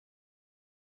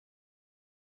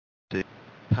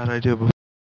How do I do it before?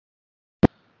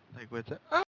 Like with the...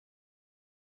 Oh.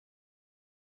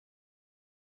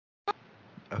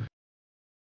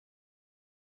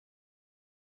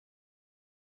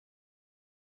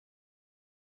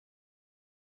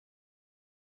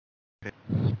 Okay.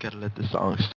 Gotta let the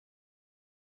song start.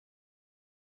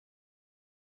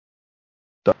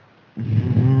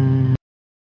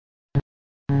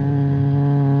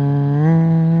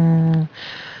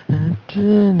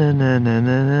 Na na na na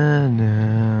na na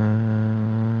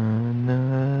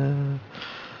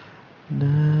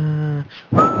na.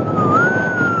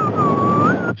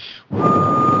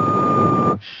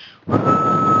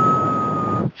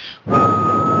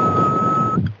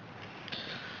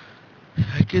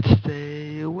 I could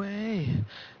stay away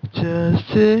just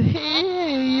to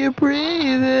hear you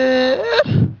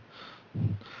breathing.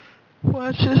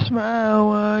 Watch you smile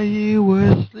while you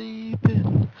were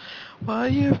sleeping, while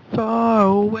you're far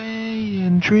away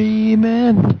and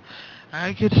dreaming.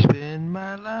 I could spend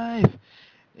my life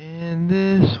in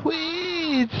this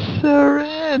sweet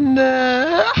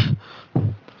surrender.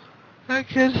 I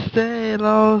could stay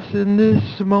lost in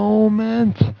this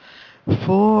moment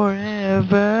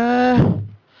forever.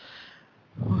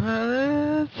 Well,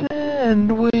 let's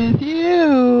end with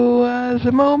you as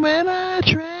a moment I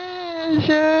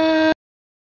treasure.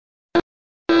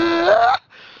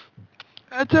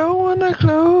 I don't wanna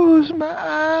close my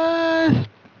eyes.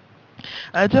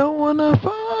 I don't wanna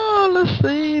fall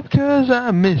asleep 'cause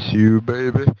I miss you,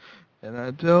 baby. And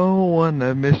I don't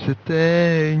wanna miss a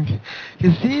thing.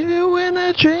 'Cause even when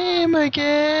I dream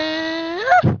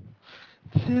again,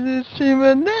 see this dream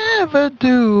I never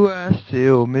do, I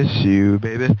still miss you,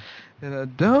 baby. And I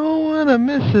don't wanna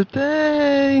miss a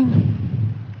thing.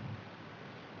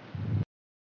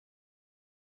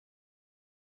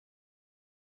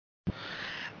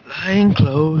 Lying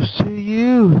close to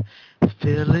you,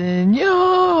 feeling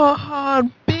your heart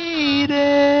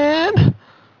beating.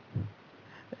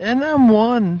 And I'm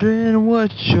wondering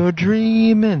what you're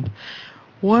dreaming,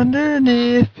 wondering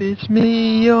if it's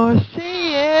me you're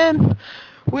seeing.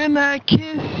 When I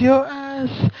kiss your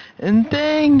eyes and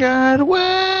thank God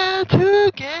we're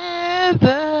together.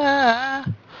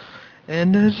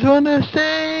 And I just wanna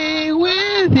stay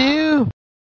with you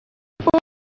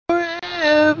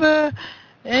forever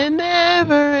and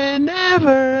ever and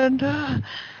ever. And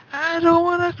I don't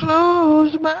wanna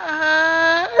close my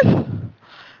eyes.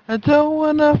 I don't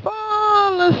wanna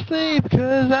fall asleep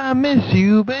 'cause I miss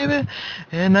you, baby.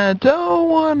 And I don't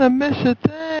wanna miss a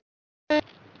thing.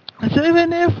 So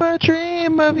even if I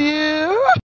dream of you,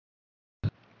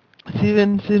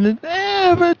 even if I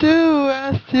never do,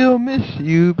 I still miss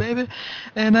you, baby.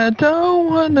 And I don't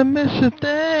wanna miss a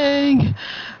thing.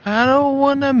 I don't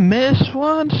wanna miss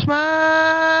one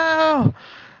smile.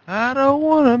 I don't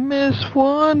wanna miss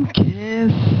one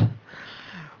kiss.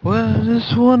 Well, I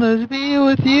just wanna be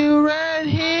with you, right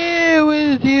here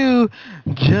with you,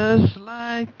 just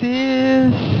like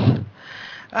this.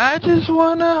 I just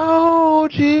wanna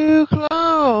hold you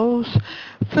close,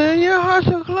 feel your heart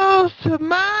so close to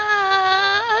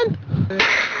mine,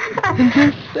 and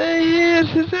just stay here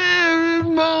since every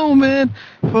moment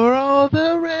for all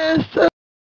the rest of.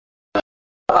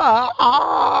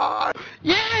 Yeah,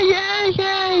 yeah,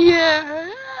 yeah, yeah.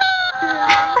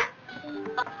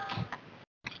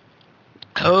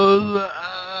 Close my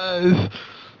eyes.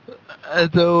 I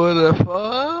don't wanna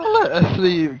fall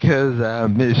asleep 'cause I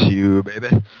miss you,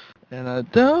 baby. And I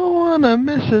don't wanna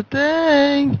miss a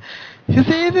thing. 'Cause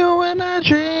even when I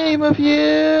dream of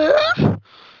you,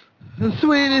 the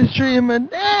sweetest dream I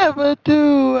never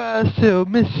do, I still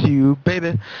miss you,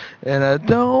 baby. And I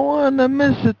don't wanna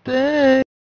miss a thing.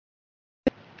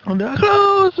 When I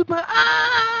close my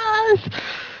eyes,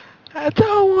 I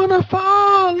don't wanna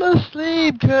fall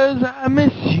asleep 'cause I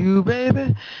miss you,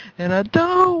 baby. And I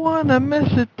don't wanna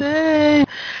miss a thing.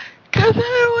 'Cause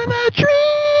when I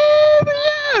dream of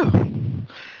you,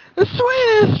 the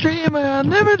sweetest dream I'll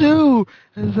never do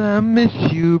is I miss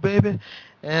you, baby.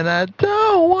 And I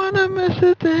don't wanna miss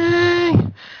a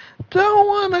thing. Don't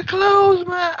wanna close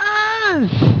my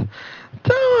eyes.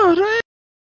 Don't wanna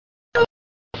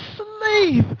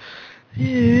sleep.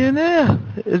 You know,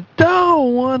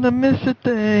 don't wanna miss a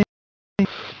thing.